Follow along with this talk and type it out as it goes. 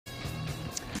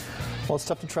Well, it's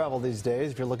tough to travel these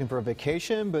days. If you're looking for a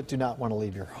vacation but do not want to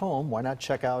leave your home, why not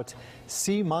check out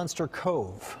Monster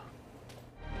Cove?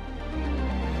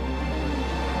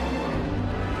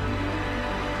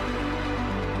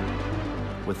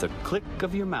 With a click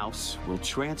of your mouse, we'll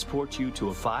transport you to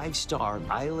a 5-star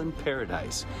island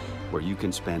paradise where you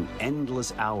can spend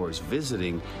endless hours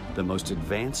visiting the most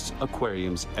advanced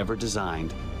aquariums ever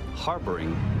designed,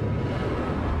 harboring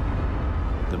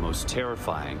the most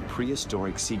terrifying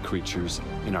prehistoric sea creatures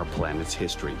in our planet's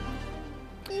history.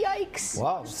 Yikes!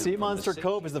 Wow, Monster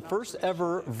Cove is the first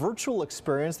ever virtual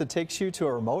experience that takes you to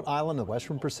a remote island in the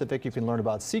Western Pacific. You can learn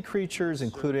about sea creatures,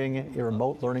 including a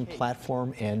remote learning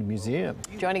platform and museum.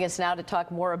 Joining us now to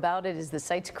talk more about it is the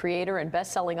site's creator and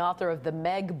best-selling author of the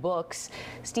Meg books,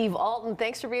 Steve Alten.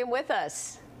 Thanks for being with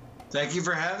us. Thank you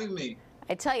for having me.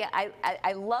 I tell you,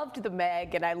 I loved the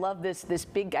Meg, and I love this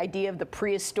big idea of the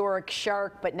prehistoric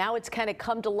shark, but now it's kind of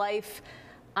come to life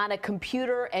on a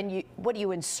computer, and what do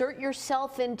you insert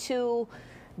yourself into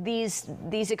these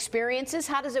experiences?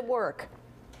 How does it work?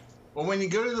 Well, when you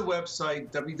go to the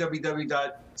website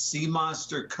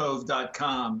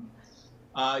www.seamonstercove.com,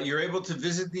 you're able to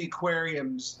visit the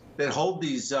aquariums that hold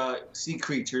these sea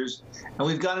creatures, and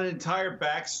we've got an entire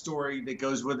backstory that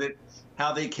goes with it,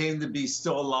 how they came to be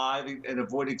still alive and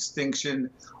avoid extinction,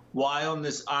 why on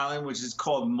this island, which is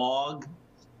called Maug,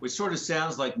 which sort of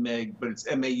sounds like Meg, but it's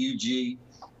M-A-U-G,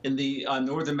 in the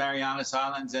Northern Marianas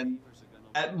Islands. And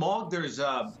at Maug, there's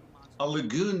a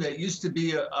lagoon that used to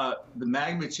be the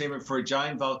magma chamber for a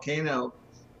giant volcano,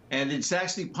 and it's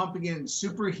actually pumping in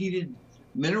superheated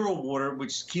mineral water,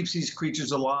 which keeps these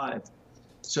creatures alive.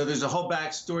 So there's a whole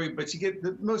backstory, but you get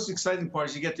the most exciting part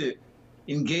is you get to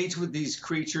engage with these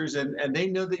creatures, and they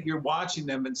know that you're watching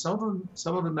them, and some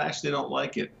of them actually don't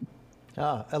like it.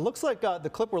 It looks like the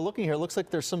clip we're looking here looks like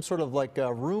there's some sort of like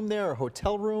a room there, a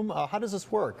hotel room. How does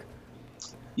this work?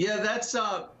 Yeah, that's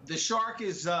the shark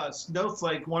is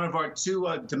Snowflake, one of our two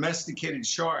domesticated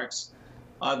sharks.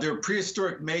 Their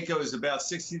prehistoric mako is about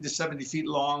 60 to 70 feet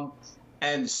long,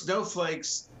 and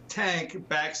Snowflake's tank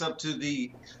backs up to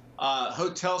the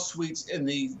hotel suites in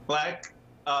the Black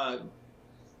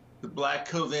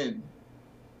Cove Inn.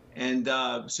 And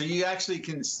so you actually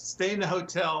can stay in the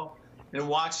hotel and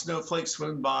watch Snowflake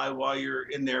swim by while you're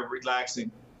in there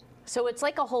relaxing. So it's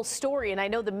like a whole story, and I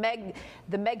know the Meg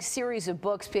series of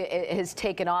books has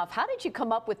taken off. How did you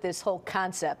come up with this whole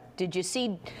concept? Did you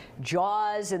see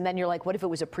Jaws, and then you're like, what if it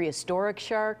was a prehistoric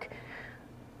shark?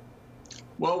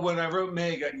 Well, when I wrote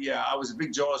Meg, yeah, I was a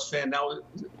big Jaws fan. That was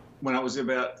when I was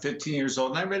about 15 years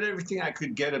old, and I read everything I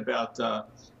could get about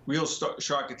real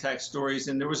shark attack stories,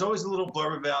 and there was always a little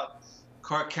blurb about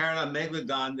Carcharodon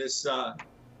megalodon, this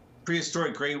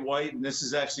prehistoric great white, and this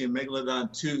is actually a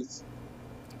megalodon tooth.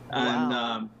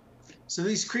 Wow. And so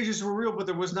these creatures were real, but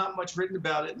there was not much written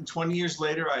about it. And 20 years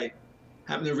later, I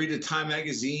happened to read a Time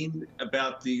magazine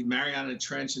about the Mariana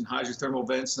Trench and hydrothermal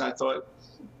vents, and I thought,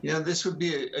 you know, this would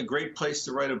be a great place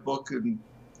to write a book and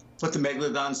put the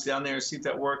megalodons down there and see if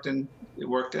that worked, and it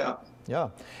worked out. Yeah.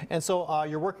 And so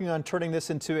you're working on turning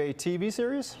this into a TV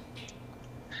series?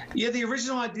 Yeah, the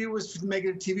original idea was to make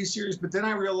it a TV series, but then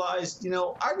I realized, you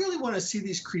know, I really want to see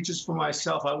these creatures for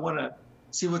myself. I want to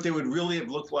see what they would really have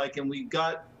looked like, and we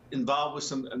got involved with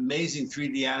some amazing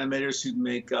 3D animators who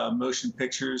make motion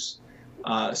pictures,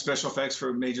 special effects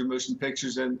for major motion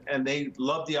pictures, and they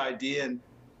loved the idea,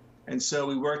 and so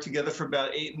we worked together for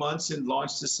about 8 months and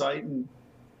launched the site, and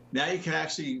now you can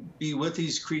actually be with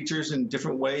these creatures in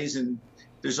different ways. And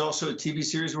there's also a TV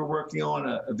series we're working on,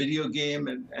 a video game,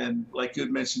 and like you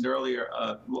had mentioned earlier,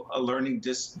 a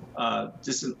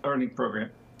distant learning program.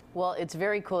 Well, it's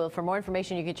very cool. For more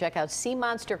information, you can check out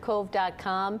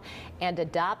seamonstercove.com and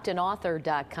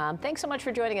adoptanauthor.com. Thanks so much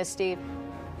for joining us, Steve.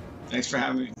 Thanks for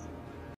having me.